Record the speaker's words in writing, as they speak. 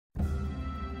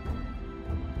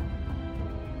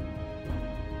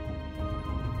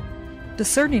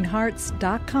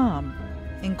DiscerningHearts.com,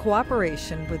 in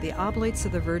cooperation with the Oblates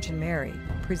of the Virgin Mary,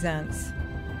 presents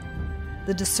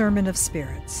The Discernment of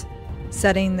Spirits,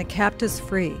 Setting the Captives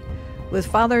Free, with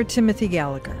Father Timothy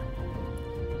Gallagher.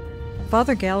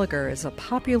 Father Gallagher is a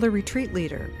popular retreat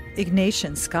leader,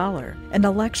 Ignatian scholar, and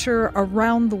a lecturer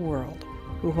around the world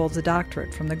who holds a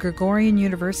doctorate from the Gregorian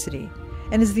University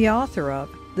and is the author of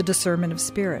The Discernment of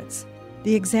Spirits,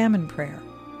 The Examen Prayer,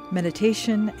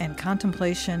 Meditation and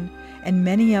Contemplation, and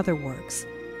many other works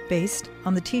based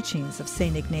on the teachings of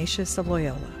St. Ignatius of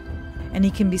Loyola. And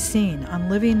he can be seen on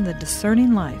Living the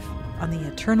Discerning Life on the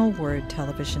Eternal Word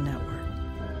television network.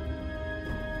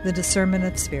 The Discernment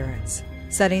of Spirits,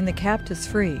 Setting the Captives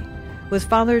Free, with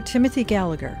Father Timothy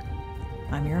Gallagher.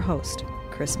 I'm your host,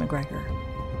 Chris McGregor.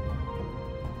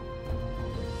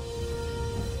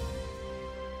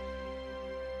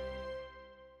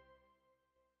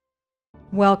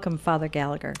 Welcome, Father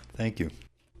Gallagher. Thank you.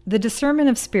 The Discernment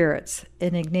of Spirits,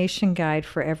 an Ignatian Guide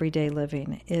for Everyday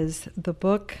Living, is the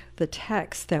book, the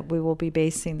text that we will be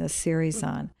basing this series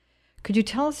on. Could you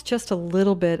tell us just a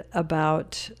little bit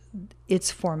about its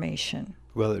formation?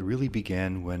 Well, it really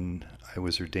began when I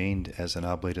was ordained as an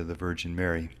oblate of the Virgin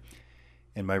Mary,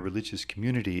 and my religious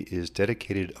community is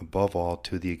dedicated above all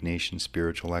to the Ignatian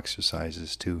spiritual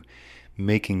exercises, to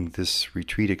making this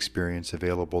retreat experience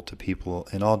available to people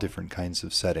in all different kinds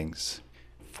of settings.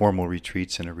 Formal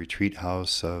retreats in a retreat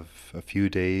house of a few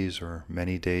days or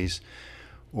many days,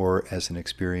 or as an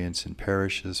experience in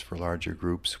parishes for larger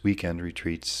groups, weekend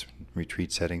retreats,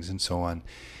 retreat settings, and so on.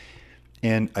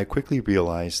 And I quickly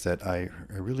realized that I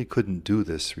really couldn't do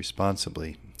this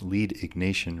responsibly, lead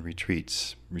Ignatian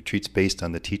retreats based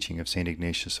on the teaching of St.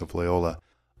 Ignatius of Loyola,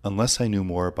 unless I knew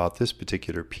more about this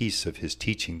particular piece of his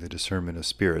teaching, the discernment of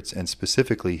spirits, and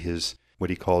specifically what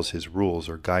he calls his rules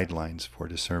or guidelines for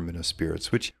discernment of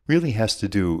spirits, which really has to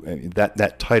do,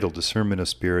 that title, Discernment of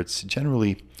Spirits,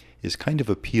 generally is kind of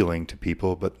appealing to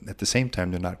people, but at the same time,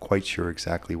 they're not quite sure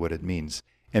exactly what it means.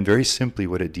 And very simply,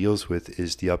 what it deals with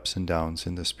is the ups and downs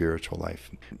in the spiritual life.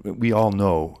 We all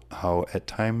know how at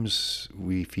times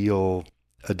we feel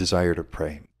a desire to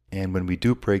pray. And when we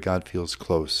do pray, God feels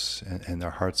close, and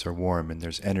our hearts are warm, and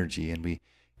there's energy, and we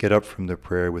get up from the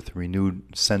prayer with a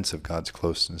renewed sense of God's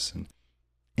closeness.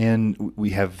 And we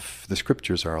have, the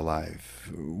scriptures are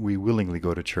alive. We willingly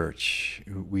go to church.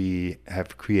 We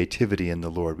have creativity in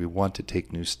the Lord. We want to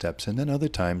take new steps. And then other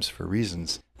times, for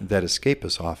reasons that escape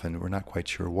us often, we're not quite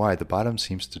sure why, the bottom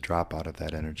seems to drop out of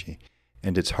that energy.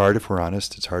 And it's hard, if we're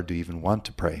honest, it's hard to even want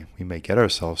to pray. We may get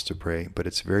ourselves to pray, but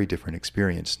it's a very different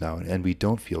experience now. And we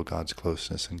don't feel God's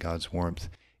closeness and God's warmth.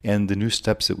 And the new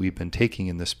steps that we've been taking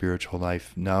in the spiritual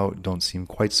life now don't seem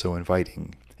quite so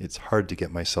inviting. It's hard to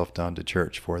get myself down to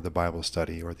church for the Bible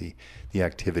study or the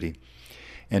activity.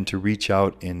 And to reach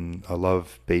out in a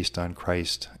love based on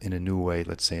Christ in a new way,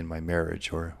 let's say in my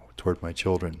marriage or toward my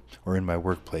children or in my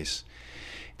workplace.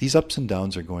 These ups and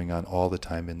downs are going on all the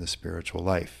time in the spiritual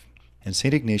life. And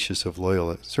St. Ignatius of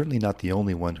Loyola, certainly not the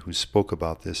only one who spoke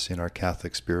about this in our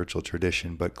Catholic spiritual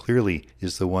tradition, but clearly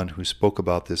is the one who spoke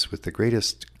about this with the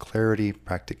greatest clarity,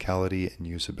 practicality, and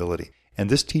usability. And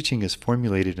this teaching is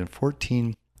formulated in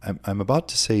 14, I'm about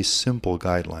to say simple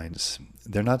guidelines.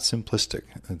 They're not simplistic.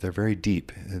 They're very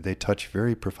deep. They touch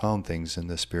very profound things in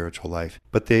the spiritual life.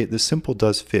 But the simple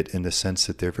does fit in the sense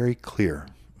that they're very clear.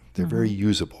 They're very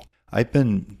usable. I've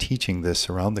been teaching this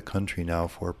around the country now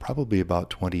for probably about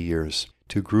 20 years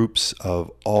to groups of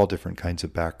all different kinds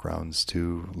of backgrounds,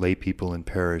 to lay people in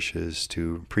parishes,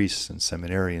 to priests and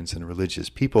seminarians and religious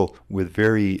people with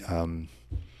very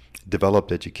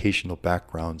developed educational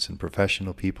backgrounds and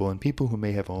professional people and people who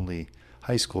may have only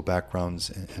high school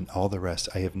backgrounds and all the rest.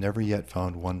 I have never yet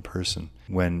found one person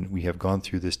when we have gone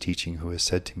through this teaching who has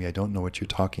said to me, I don't know what you're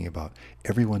talking about.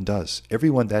 Everyone does.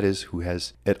 Everyone, that is, who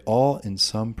has at all in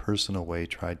some personal way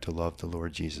tried to love the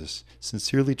Lord Jesus,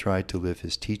 sincerely tried to live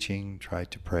his teaching, tried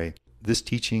to pray. This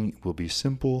teaching will be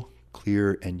simple,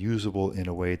 clear, and usable in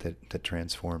a way that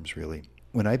transforms really.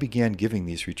 When I began giving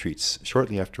these retreats,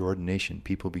 shortly after ordination,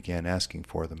 people began asking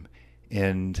for them.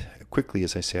 And quickly,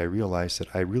 as I say, I realized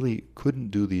that I really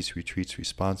couldn't do these retreats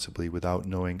responsibly without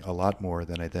knowing a lot more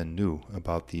than I then knew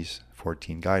about these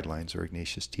 14 guidelines or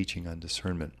Ignatius' teaching on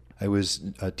discernment. I was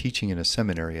teaching in a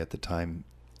seminary at the time,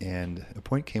 and a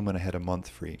point came when I had a month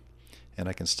free, and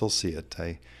I can still see it.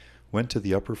 I went to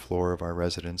the upper floor of our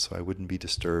residence so I wouldn't be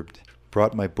disturbed,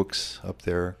 brought my books up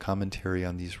there, commentary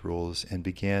on these rules, and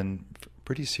began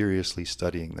pretty seriously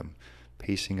studying them,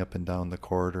 pacing up and down the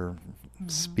corridor,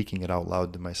 speaking it out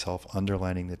loud to myself,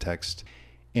 underlining the text.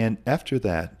 And after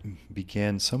that,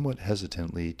 began somewhat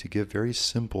hesitantly to give very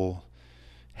simple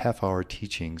half-hour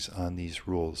teachings on these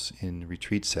rules in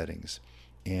retreat settings.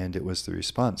 And it was the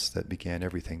response that began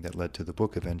everything that led to the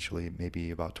book eventually,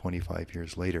 maybe about 25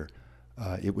 years later.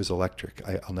 It was electric.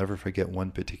 I'll never forget one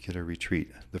particular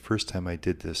retreat. The first time I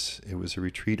did this, it was a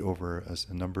retreat over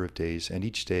a number of days, and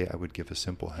each day I would give a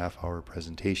simple half-hour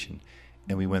presentation,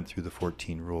 and we went through the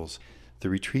 14 rules. The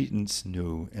retreatants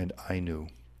knew, and I knew,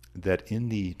 that in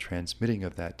the transmitting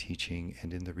of that teaching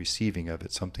and in the receiving of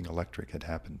it, something electric had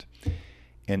happened.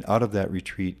 And out of that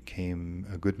retreat came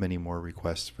a good many more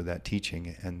requests for that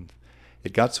teaching, and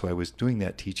it got so I was doing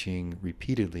that teaching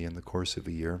repeatedly in the course of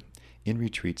a year in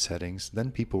retreat settings.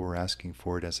 Then people were asking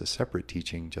for it as a separate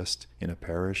teaching just in a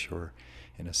parish or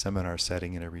in a seminar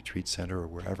setting in a retreat center or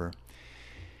wherever.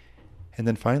 And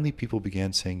then finally people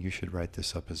began saying, you should write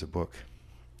this up as a book.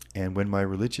 And when my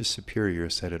religious superior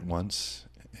said it once,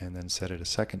 and then said it a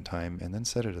second time, and then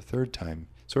said it a third time,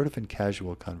 sort of in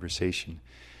casual conversation,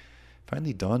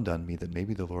 finally dawned on me that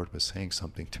maybe the Lord was saying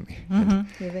something to me.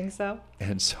 You think so?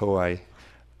 And so I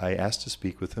asked to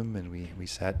speak with him, and we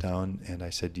sat down, and I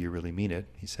said, do you really mean it?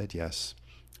 He said, yes.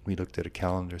 We looked at a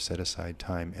calendar, set aside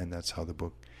time, and that's how the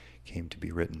book came to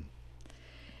be written.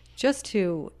 Just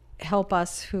to help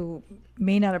us who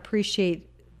may not appreciate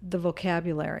the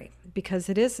vocabulary, because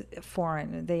it is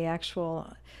foreign, the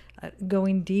actual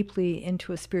going deeply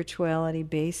into a spirituality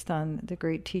based on the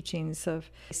great teachings of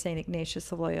St.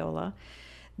 Ignatius of Loyola,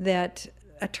 that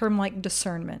a term like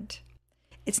discernment,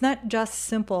 it's not just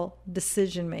simple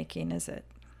decision-making, is it?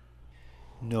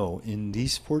 No, in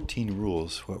these 14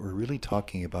 rules, what we're really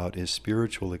talking about is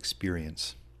spiritual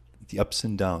experience. The ups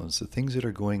and downs, the things that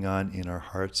are going on in our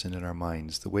hearts and in our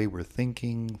minds, the way we're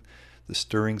thinking, the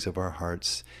stirrings of our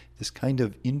hearts, this kind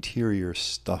of interior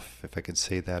stuff, if I could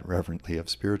say that reverently, of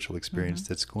spiritual experience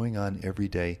that's going on every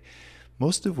day,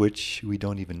 most of which we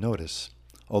don't even notice,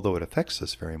 although it affects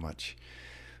us very much.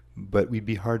 But we'd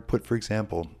be hard put, for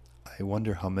example, I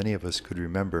wonder how many of us could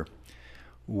remember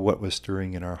what was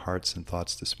stirring in our hearts and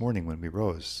thoughts this morning when we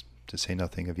rose, to say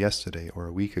nothing of yesterday or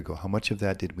a week ago. How much of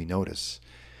that did we notice?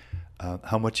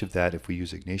 How much of that, if we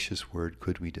use Ignatius' word,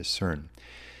 could we discern?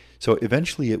 So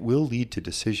eventually it will lead to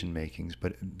decision-making,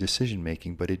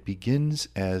 but it begins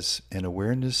as an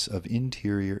awareness of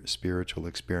interior spiritual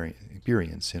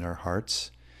experience in our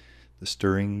hearts, the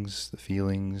stirrings, the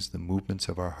feelings, the movements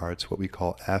of our hearts, what we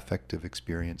call affective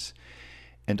experience,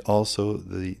 and also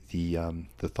the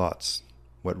thoughts,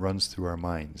 what runs through our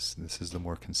minds. This is the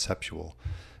more conceptual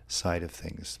side of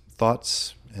things.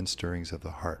 Thoughts and stirrings of the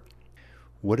heart.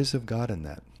 What is of God in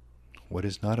that? What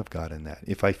is not of God in that?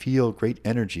 If I feel great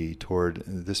energy toward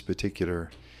this particular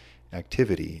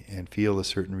activity and feel a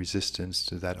certain resistance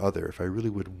to that other, if I really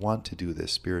would want to do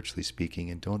this, spiritually speaking,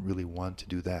 and don't really want to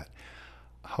do that,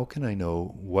 how can I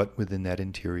know what within that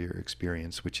interior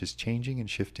experience, which is changing and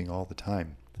shifting all the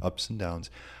time, ups and downs,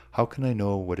 how can I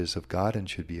know what is of God and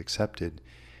should be accepted,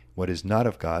 what is not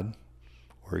of God,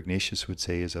 or Ignatius would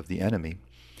say is of the enemy,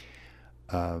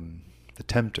 the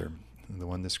tempter, the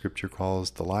one the scripture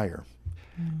calls the liar,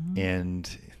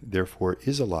 and therefore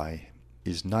is a lie,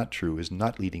 is not true, is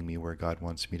not leading me where God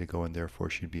wants me to go, and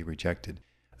therefore should be rejected.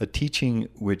 A teaching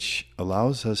which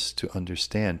allows us to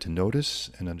understand, to notice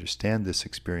and understand this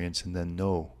experience, and then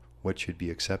know what should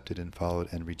be accepted and followed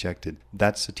and rejected.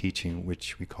 That's the teaching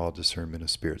which we call discernment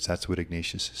of spirits. That's what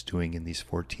Ignatius is doing in these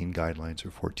 14 guidelines or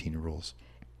 14 rules.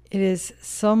 It is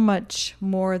so much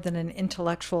more than an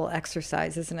intellectual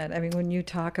exercise, isn't it? I mean, when you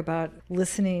talk about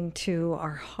listening to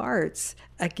our hearts,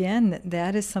 again,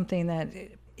 that is something that,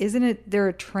 isn't it there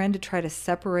a trend to try to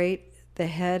separate the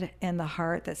head and the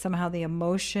heart, that somehow the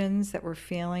emotions that we're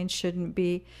feeling shouldn't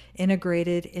be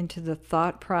integrated into the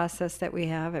thought process that we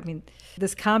have? I mean,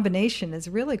 this combination is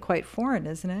really quite foreign,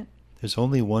 isn't it? There's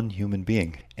only one human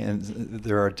being, and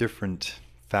there are different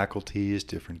faculties,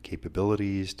 different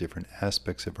capabilities, different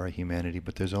aspects of our humanity,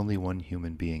 but there's only one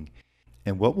human being.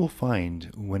 And what we'll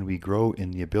find when we grow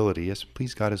in the ability, yes,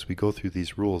 please God, as we go through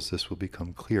these rules, this will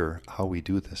become clear how we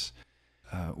do this.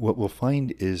 What we'll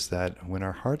find is that when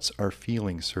our hearts are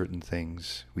feeling certain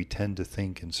things, we tend to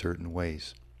think in certain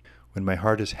ways. When my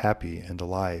heart is happy and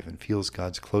alive and feels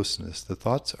God's closeness, the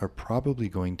thoughts are probably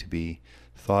going to be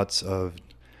thoughts of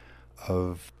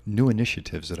new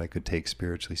initiatives that I could take,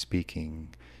 spiritually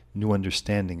speaking, new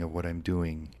understanding of what I'm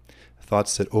doing,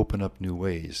 thoughts that open up new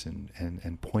ways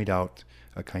and point out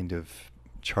a kind of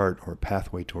chart or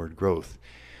pathway toward growth.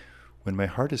 When my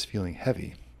heart is feeling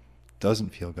heavy,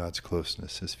 doesn't feel God's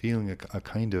closeness, is feeling a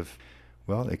kind of,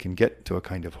 well, it can get to a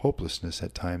kind of hopelessness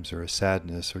at times, or a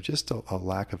sadness, or just a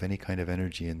lack of any kind of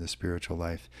energy in the spiritual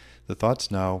life, the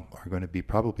thoughts now are going to be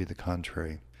probably the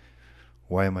contrary.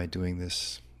 Why am I doing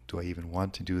this? Do I even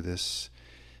want to do this?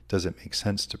 Does it make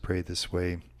sense to pray this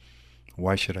way?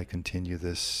 Why should I continue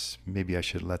this? Maybe I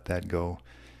should let that go.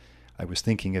 I was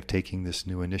thinking of taking this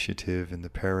new initiative in the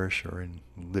parish or in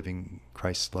living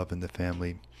Christ's love in the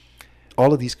family.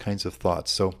 All of these kinds of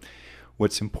thoughts. So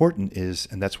what's important is,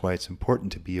 and that's why it's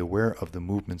important to be aware of the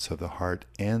movements of the heart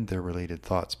and their related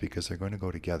thoughts, because they're going to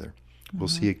go together. We'll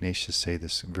see Ignatius say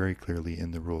this very clearly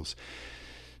in the rules.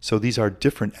 So these are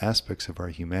different aspects of our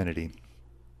humanity,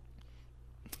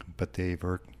 but they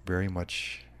work very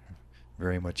much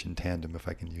in tandem, if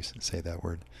I can say that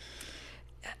word.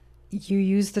 You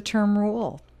use the term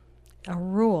rule, a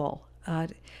rule.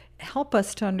 Help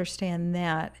us to understand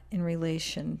that in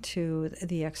relation to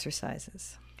the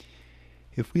exercises.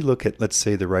 If we look at, let's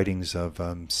say, the writings of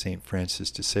St.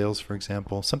 Francis de Sales, for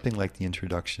example, something like the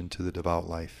Introduction to the Devout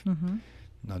Life.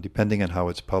 Now, depending on how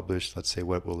it's published, let's say,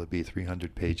 what will it be,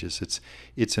 300 pages?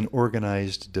 It's an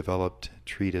organized, developed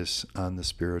treatise on the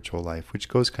spiritual life, which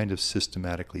goes kind of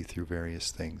systematically through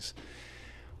various things.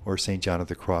 Or St. John of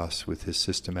the Cross with his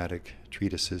systematic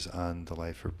treatises on the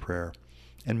life of prayer,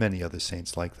 and many other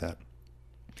saints like that.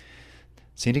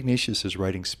 St. Ignatius is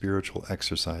writing spiritual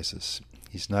exercises.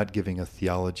 He's not giving a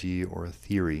theology or a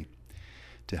theory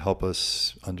to help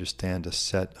us understand a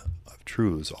set of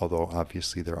truths, although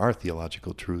obviously there are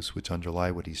theological truths which underlie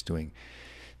what he's doing.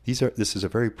 This is a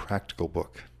very practical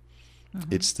book.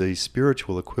 It's the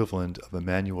spiritual equivalent of a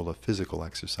manual of physical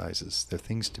exercises. They're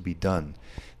things to be done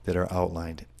that are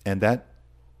outlined. And that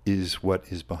is what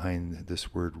is behind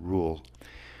this word rule.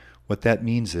 What that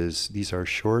means is these are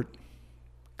short,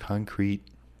 concrete,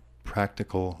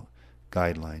 practical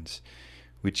guidelines,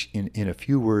 which in a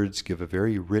few words give a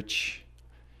very rich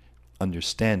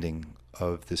understanding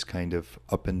of this kind of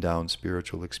up and down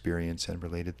spiritual experience and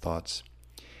related thoughts,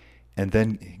 and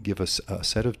then give us a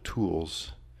set of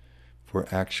tools for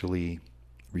actually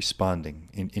responding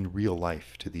in real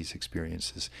life to these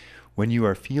experiences. When you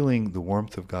are feeling the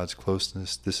warmth of God's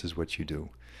closeness, this is what you do.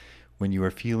 When you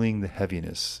are feeling the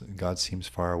heaviness, God seems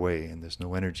far away and there's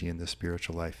no energy in the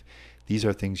spiritual life, these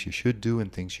are things you should do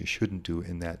and things you shouldn't do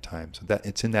in that time. So that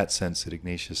it's in that sense that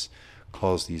Ignatius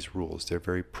calls these rules. They're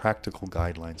very practical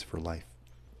guidelines for life.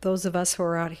 Those of us who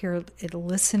are out here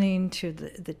listening to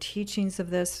the teachings of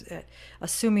this,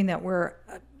 assuming that we're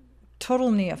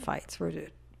total neophytes, we're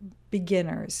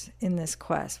beginners in this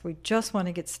quest, we just want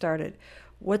to get started,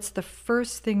 what's the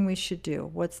first thing we should do?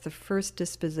 What's the first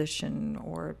disposition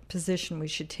or position we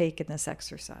should take in this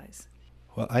exercise?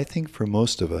 Well, I think for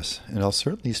most of us, and I'll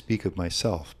certainly speak of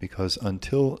myself, because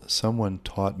until someone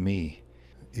taught me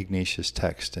Ignatius'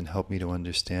 text and helped me to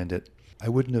understand it, I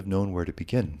wouldn't have known where to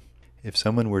begin. If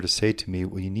someone were to say to me,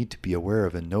 well, you need to be aware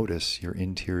of and notice your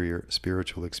interior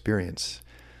spiritual experience,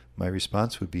 my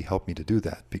response would be, help me to do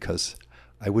that, because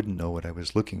I wouldn't know what I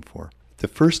was looking for. The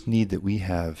first need that we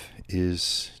have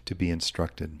is to be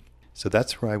instructed. So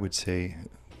that's where I would say,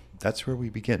 that's where we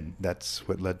begin. That's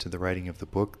what led to the writing of the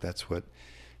book. That's what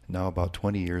now about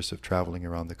 20 years of traveling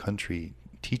around the country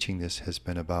teaching this has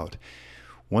been about.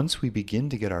 Once we begin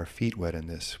to get our feet wet in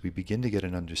this, we begin to get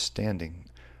an understanding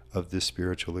of this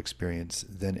spiritual experience,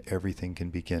 then everything can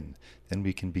begin. Then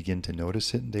we can begin to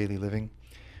notice it in daily living.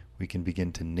 We can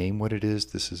begin to name what it is.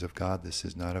 This is of God, this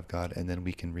is not of God, and then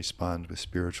we can respond with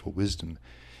spiritual wisdom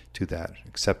to that,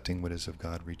 accepting what is of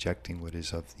God, rejecting what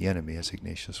is of the enemy, as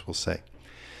Ignatius will say.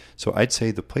 So I'd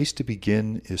say the place to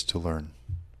begin is to learn.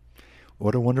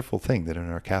 What a wonderful thing that in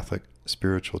our Catholic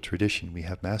spiritual tradition we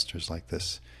have masters like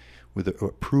this, with a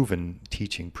proven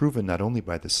teaching, proven not only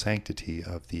by the sanctity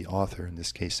of the author, in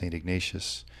this case St.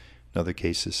 Ignatius, in other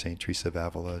cases St. Teresa of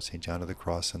Avila, St. John of the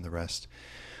Cross, and the rest,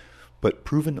 but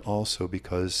proven also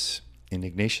because in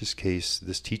Ignatius' case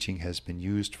this teaching has been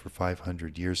used for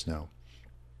 500 years now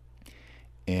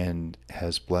and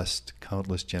has blessed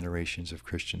countless generations of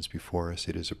Christians before us.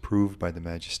 It is approved by the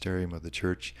magisterium of the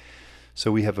Church.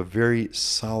 So we have a very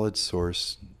solid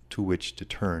source to which to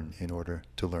turn in order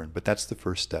to learn. But that's the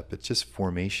first step. It's just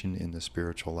formation in the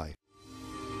spiritual life.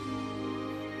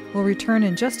 We'll return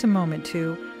in just a moment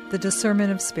to the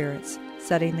Discernment of Spirits,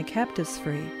 Setting the Captives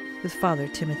Free, with Father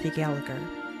Timothy Gallagher.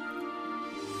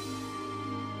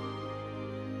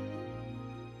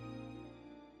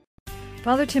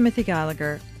 Father Timothy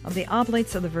Gallagher of the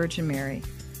Oblates of the Virgin Mary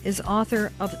is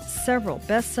author of several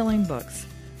best-selling books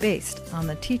based on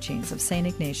the teachings of St.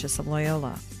 Ignatius of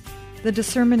Loyola. The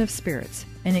Discernment of Spirits,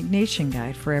 an Ignatian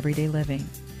Guide for Everyday Living.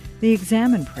 The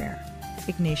Examen Prayer,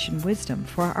 Ignatian Wisdom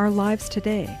for Our Lives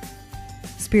Today.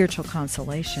 Spiritual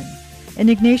Consolation, an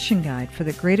Ignatian Guide for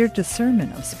the Greater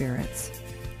Discernment of Spirits.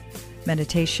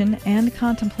 Meditation and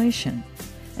Contemplation,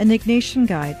 an Ignatian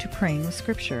Guide to Praying with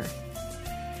Scripture.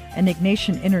 an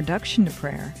Ignatian introduction to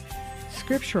prayer,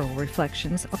 scriptural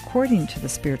reflections according to the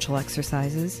spiritual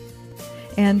exercises,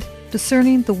 and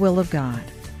Discerning the Will of God,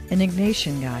 an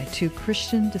Ignatian guide to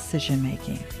Christian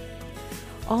decision-making.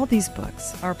 All these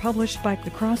books are published by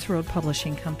the Crossroad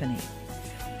Publishing Company.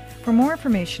 For more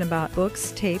information about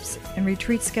books, tapes, and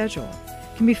retreat schedule,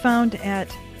 can be found at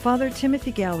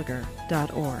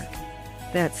FatherTimothyGallagher.org.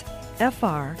 That's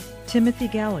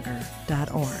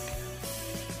frtimothygallagher.org.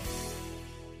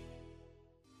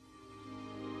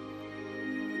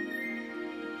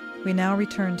 We now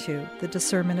return to the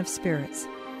Discernment of Spirits,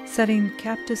 Setting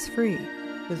Captives Free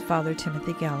with Father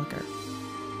Timothy Gallagher.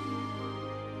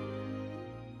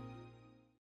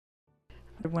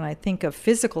 When I think of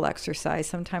physical exercise,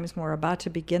 sometimes when we're about to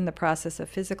begin the process of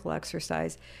physical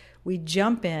exercise, we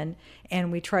jump in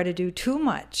and we try to do too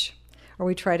much, or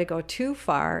we try to go too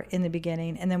far in the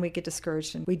beginning, and then we get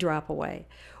discouraged and we drop away.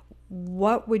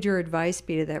 What would your advice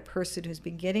be to that person who's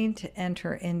beginning to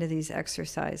enter into these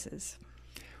exercises?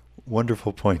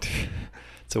 Wonderful point.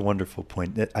 It's a wonderful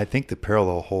point. I think the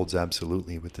parallel holds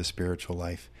absolutely with the spiritual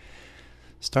life.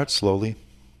 Start slowly.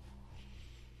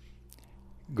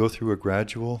 Go through a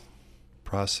gradual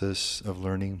process of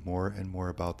learning more and more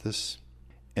about this,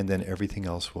 and then everything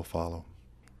else will follow.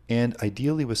 And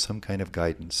ideally with some kind of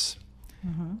guidance.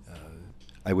 Mm-hmm.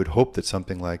 I would hope that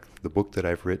something like the book that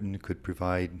I've written could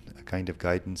provide a kind of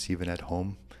guidance even at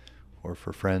home or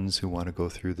for friends who want to go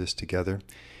through this together.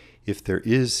 If there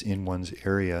is in one's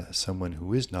area someone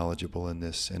who is knowledgeable in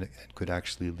this and could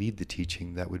actually lead the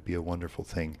teaching, that would be a wonderful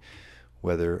thing.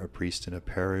 Whether a priest in a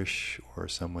parish or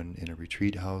someone in a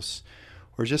retreat house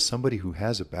or just somebody who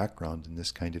has a background in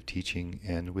this kind of teaching,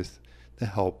 and with the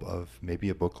help of maybe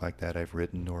a book like that I've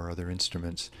written or other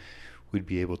instruments would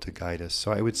be able to guide us.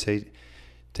 So I would say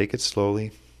take it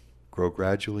slowly, grow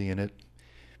gradually in it,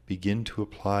 begin to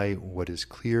apply what is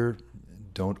clear.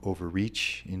 Don't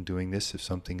overreach in doing this. If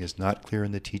something is not clear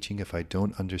in the teaching, if I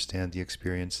don't understand the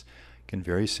experience, I can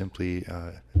very simply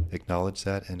acknowledge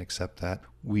that and accept that.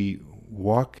 We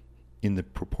walk in the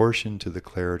proportion to the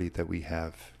clarity that we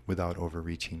have without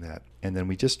overreaching that. And then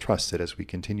we just trust that as we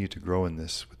continue to grow in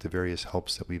this with the various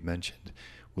helps that we've mentioned,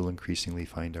 we'll increasingly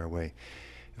find our way.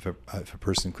 If a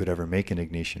person could ever make an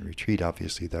Ignatian retreat,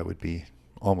 obviously that would be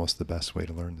almost the best way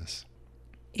to learn this.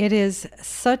 It is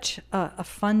such a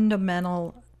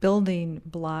fundamental building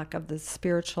block of the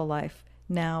spiritual life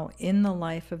now in the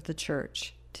life of the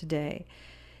church today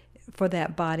for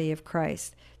that body of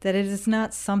Christ, that it is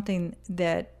not something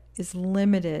that is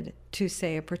limited to,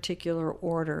 say, a particular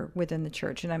order within the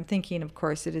church. And I'm thinking, of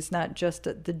course, it is not just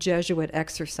the Jesuit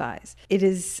exercise. It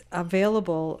is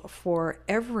available for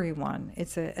everyone.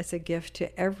 It's a gift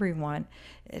to everyone.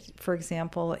 For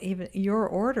example, even your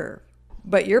order,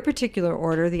 but your particular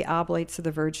order, the Oblates of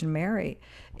the Virgin Mary,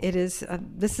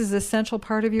 this is an essential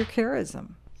part of your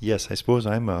charism. Yes, I suppose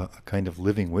I'm a kind of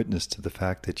living witness to the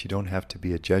fact that you don't have to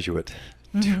be a Jesuit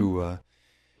to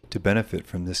benefit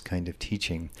from this kind of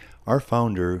teaching. Our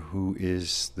founder, who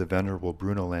is the Venerable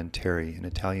Bruno Lanteri, an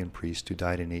Italian priest who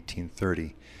died in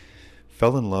 1830,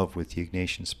 fell in love with the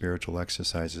Ignatian spiritual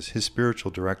exercises. His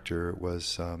spiritual director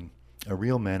was a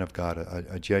real man of God,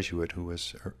 a Jesuit who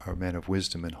was a man of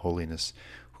wisdom and holiness,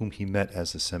 whom he met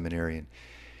as a seminarian.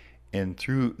 And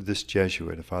through this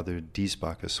Jesuit, Father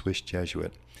Diesbach, a Swiss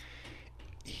Jesuit,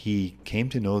 he came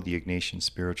to know the Ignatian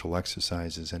spiritual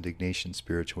exercises and Ignatian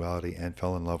spirituality and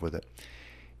fell in love with it,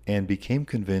 and became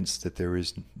convinced that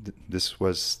this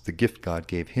was the gift God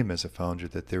gave him as a founder,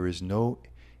 that there is no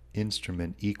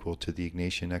instrument equal to the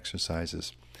Ignatian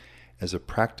exercises as a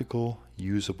practical,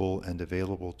 usable, and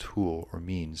available tool or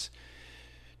means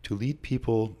to lead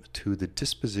people to the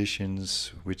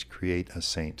dispositions which create a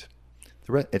saint.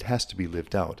 It has to be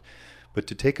lived out. But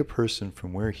to take a person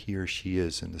from where he or she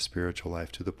is in the spiritual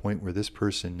life to the point where this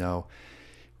person now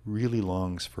really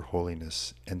longs for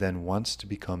holiness and then wants to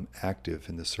become active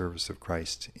in the service of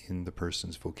Christ in the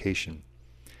person's vocation,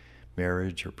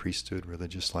 marriage or priesthood,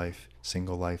 religious life,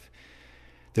 single life,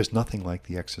 there's nothing like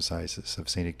the exercises of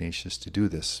St. Ignatius to do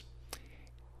this.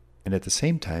 And at the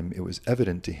same time, it was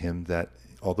evident to him that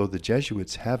although the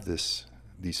Jesuits have these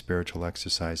spiritual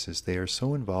exercises, they are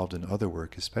so involved in other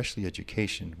work, especially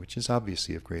education, which is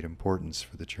obviously of great importance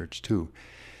for the Church too,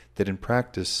 that in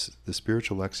practice the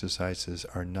spiritual exercises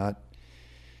are not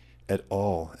at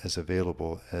all as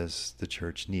available as the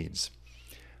Church needs.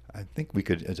 I think we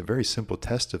could, as a very simple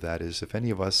test of that, is if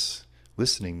any of us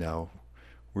listening now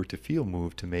were to feel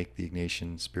moved to make the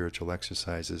Ignatian spiritual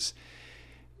exercises,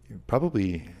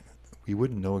 probably we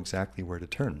wouldn't know exactly where to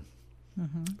turn.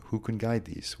 Mm-hmm. Who can guide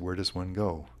these? Where does one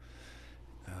go?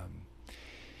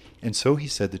 And so he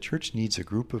said the church needs a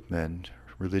group of men,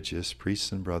 religious,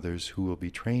 priests and brothers, who will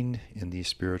be trained in these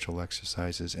spiritual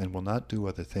exercises and will not do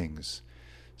other things,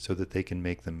 so that they can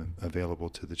make them available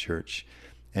to the church.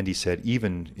 And he said,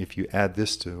 even if you add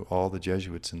this to all the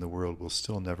Jesuits in the world, we'll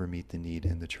still never meet the need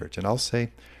in the church. And I'll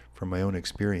say from my own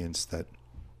experience that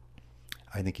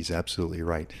I think he's absolutely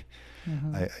right.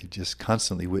 Mm-hmm. I just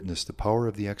constantly witness the power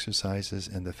of the exercises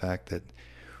and the fact that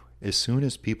as soon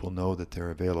as people know that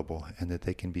they're available and that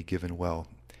they can be given well,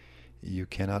 you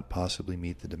cannot possibly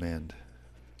meet the demand.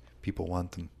 People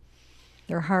want them.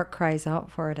 Their heart cries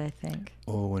out for it, I think.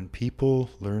 Oh, when people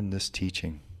learn this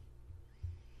teaching,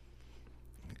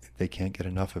 they can't get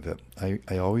enough of it.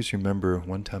 I always remember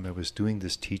one time I was doing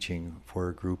this teaching for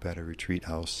a group at a retreat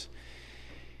house.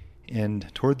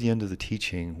 And toward the end of the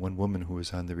teaching, one woman who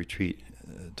was on the retreat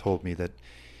told me that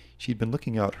she'd been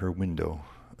looking out her window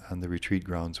on the retreat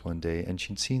grounds one day, and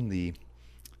she'd seen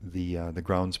the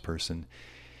grounds person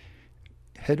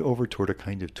head over toward a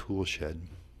kind of tool shed,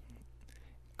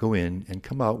 go in and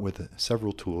come out with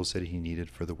several tools that he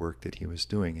needed for the work that he was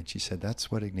doing. And she said,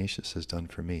 that's what Ignatius has done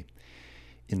for me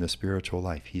in the spiritual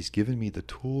life. He's given me the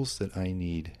tools that I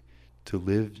need to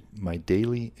live my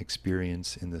daily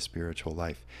experience in the spiritual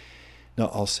life.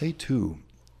 Now, I'll say too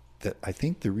that I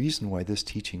think the reason why this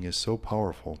teaching is so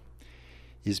powerful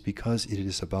is because it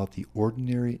is about the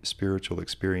ordinary spiritual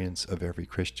experience of every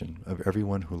Christian, of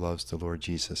everyone who loves the Lord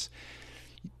Jesus.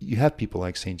 You have people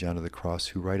like St. John of the Cross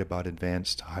who write about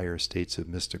advanced higher states of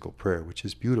mystical prayer, which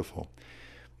is beautiful.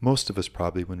 Most of us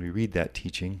probably, when we read that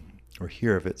teaching or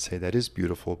hear of it, say that is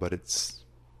beautiful, but it's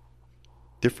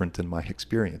different than my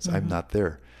experience. Mm-hmm. I'm not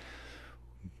there.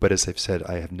 But as I've said,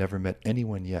 I have never met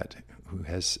anyone yet who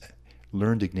has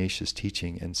learned Ignatius'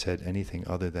 teaching and said anything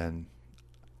other than,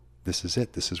 this is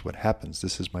it, this is what happens,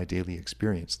 this is my daily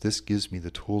experience. This gives me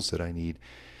the tools that I need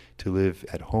to live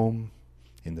at home,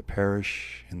 in the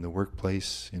parish, in the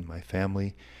workplace, in my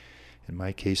family, in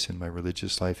my case, in my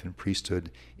religious life and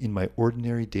priesthood, in my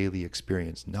ordinary daily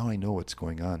experience. Now I know what's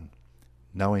going on.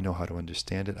 Now I know how to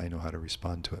understand it. I know how to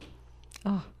respond to it.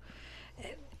 Oh,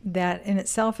 that in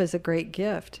itself is a great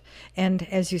gift. And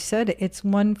as you said, it's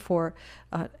one for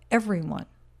everyone,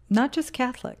 not just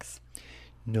Catholics.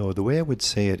 No, the way I would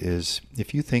say it is,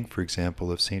 if you think, for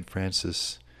example, of St.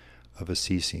 Francis of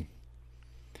Assisi,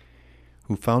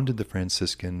 who founded the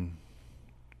Franciscan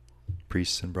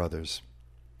priests and brothers,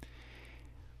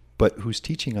 but whose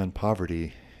teaching on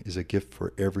poverty is a gift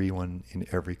for everyone in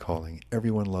every calling.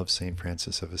 Everyone loves St.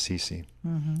 Francis of Assisi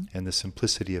mm-hmm. and the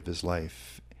simplicity of his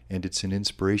life, and it's an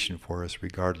inspiration for us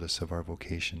regardless of our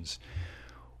vocations.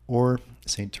 Or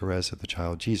St. Therese of the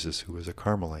Child Jesus, who was a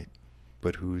Carmelite,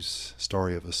 but whose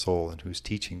story of a soul and whose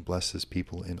teaching blesses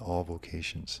people in all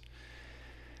vocations.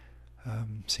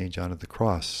 St. John of the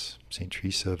Cross, St.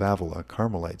 Teresa of Avila,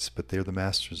 Carmelites, but they're the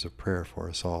masters of prayer for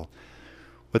us all.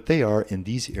 What they are in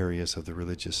these areas of the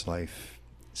religious life,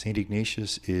 St.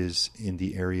 Ignatius is in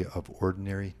the area of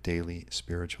ordinary daily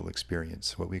spiritual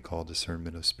experience, what we call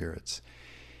discernment of spirits.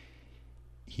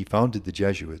 He founded the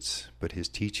Jesuits, but his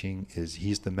teaching is,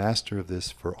 he's the master of this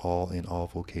for all in all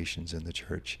vocations in the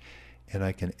church. And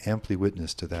I can amply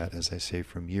witness to that, as I say,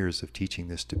 from years of teaching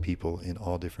this to people in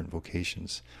all different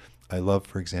vocations. I love,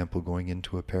 for example, going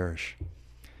into a parish.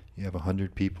 You have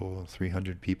 100 people,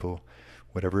 300 people,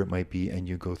 whatever it might be, and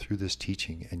you go through this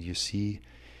teaching and you see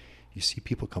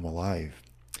people come alive.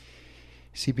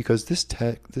 See, because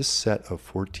this set of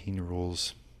 14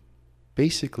 rules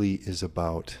basically is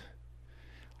about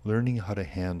learning how to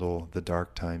handle the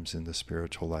dark times in the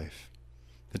spiritual life.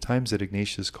 The times that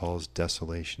Ignatius calls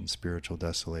desolation, spiritual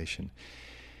desolation.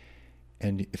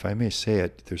 And if I may say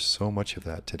it, there's so much of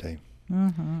that today.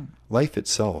 Mm-hmm. Life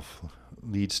itself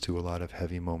leads to a lot of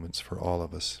heavy moments for all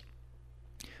of us.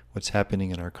 What's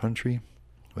happening in our country,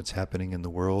 what's happening in the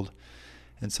world,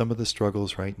 and some of the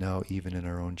struggles right now, even in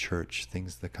our own church,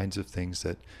 the kinds of things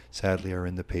that sadly are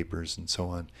in the papers and so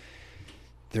on.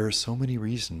 There are so many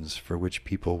reasons for which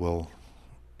people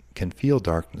can feel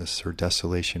darkness or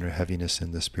desolation or heaviness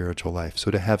in the spiritual life.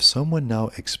 So to have someone now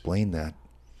explain that,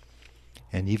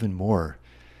 and even more,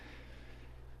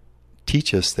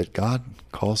 teach us that God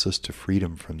calls us to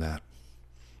freedom from that.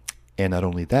 And not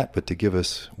only that, but to give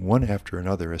us one after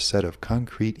another a set of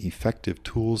concrete, effective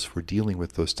tools for dealing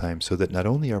with those times, so that not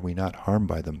only are we not harmed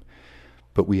by them,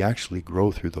 but we actually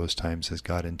grow through those times as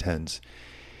God intends,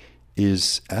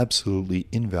 is absolutely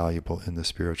invaluable in the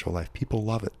spiritual life. People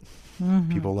love it.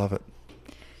 Mm-hmm. People love it.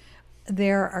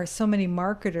 There are so many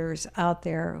marketers out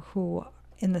there who,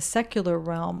 in the secular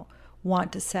realm,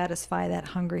 want to satisfy that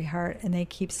hungry heart, and they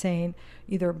keep saying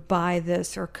either buy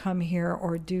this or come here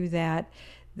or do that.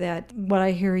 that what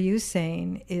I hear you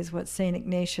saying is what St.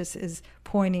 Ignatius is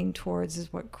pointing towards,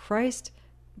 is what Christ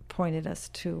pointed us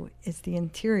to, is the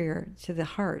interior, to the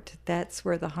heart. That's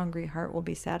where the hungry heart will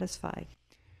be satisfied.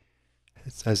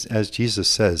 It's as Jesus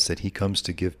says, that he comes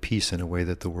to give peace in a way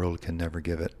that the world can never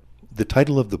give it. The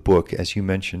title of the book, as you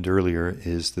mentioned earlier,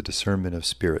 is The Discernment of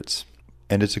Spirits.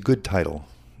 And it's a good title.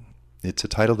 It's a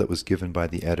title that was given by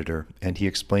the editor, and he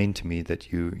explained to me that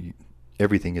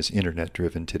everything is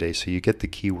internet-driven today, so you get the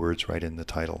keywords right in the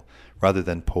title. Rather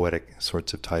than poetic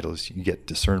sorts of titles, you get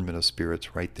Discernment of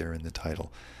Spirits right there in the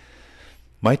title.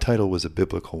 My title was a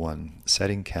biblical one,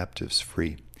 Setting Captives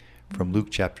Free, from Luke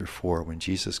chapter 4, when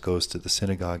Jesus goes to the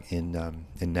synagogue in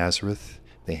Nazareth.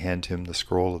 They hand him the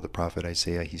scroll of the prophet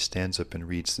Isaiah. He stands up and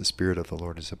reads, "The Spirit of the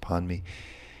Lord is upon me.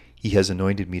 He has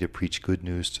anointed me to preach good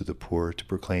news to the poor, to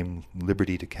proclaim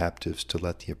liberty to captives, to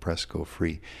let the oppressed go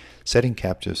free." Setting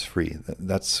captives free,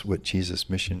 that's what Jesus'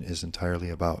 mission is entirely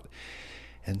about.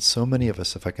 And so many of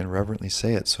us, if I can reverently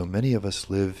say it, so many of us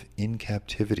live in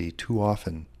captivity too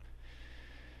often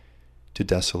to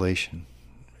desolation,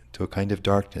 to a kind of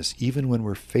darkness, even when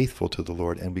we're faithful to the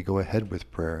Lord and we go ahead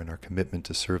with prayer and our commitment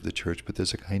to serve the church, but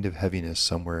there's a kind of heaviness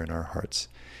somewhere in our hearts.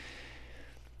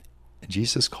 And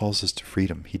Jesus calls us to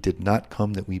freedom. He did not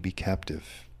come that we be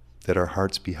captive, that our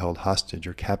hearts be held hostage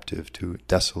or captive to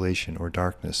desolation or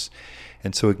darkness.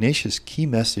 And so Ignatius' key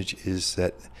message is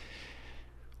that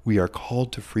we are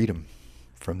called to freedom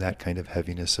from that kind of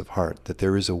heaviness of heart, that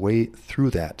there is a way through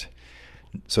that.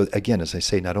 So again, as I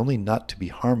say, not only not to be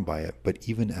harmed by it, but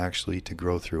even actually to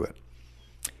grow through it.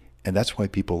 And that's why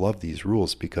people love these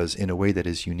rules, because in a way that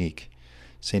is unique.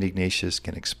 St. Ignatius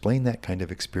can explain that kind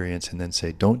of experience and then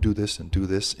say, don't do this,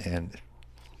 and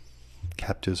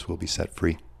captives will be set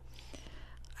free.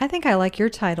 I think I like your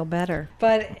title better.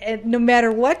 But no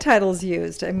matter what title is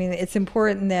used, I mean, it's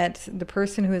important that the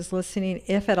person who is listening,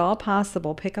 if at all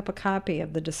possible, pick up a copy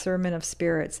of The Discernment of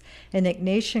Spirits, an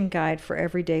Ignatian guide for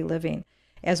everyday living,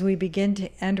 as we begin to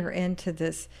enter into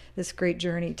this great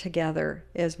journey together,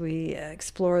 as we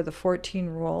explore the 14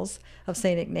 rules of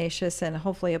St. Ignatius and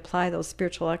hopefully apply those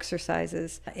spiritual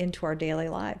exercises into our daily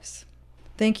lives.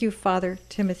 Thank you, Father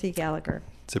Timothy Gallagher.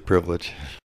 It's a privilege.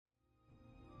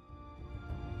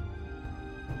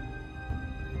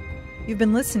 You've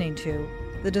been listening to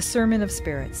The Discernment of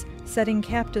Spirits, Setting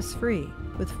Captives Free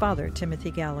with Father Timothy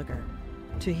Gallagher.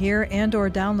 To hear and or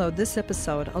download this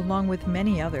episode along with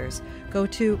many others, go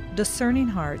to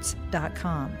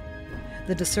discerninghearts.com.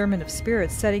 The Discernment of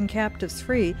Spirits, Setting Captives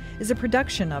Free is a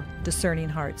production of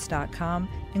discerninghearts.com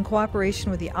in cooperation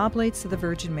with the Oblates of the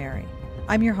Virgin Mary.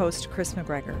 I'm your host, Chris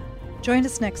McGregor. Join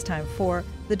us next time for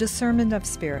The Discernment of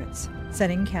Spirits,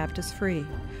 Setting Captives Free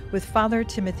with Father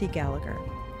Timothy Gallagher.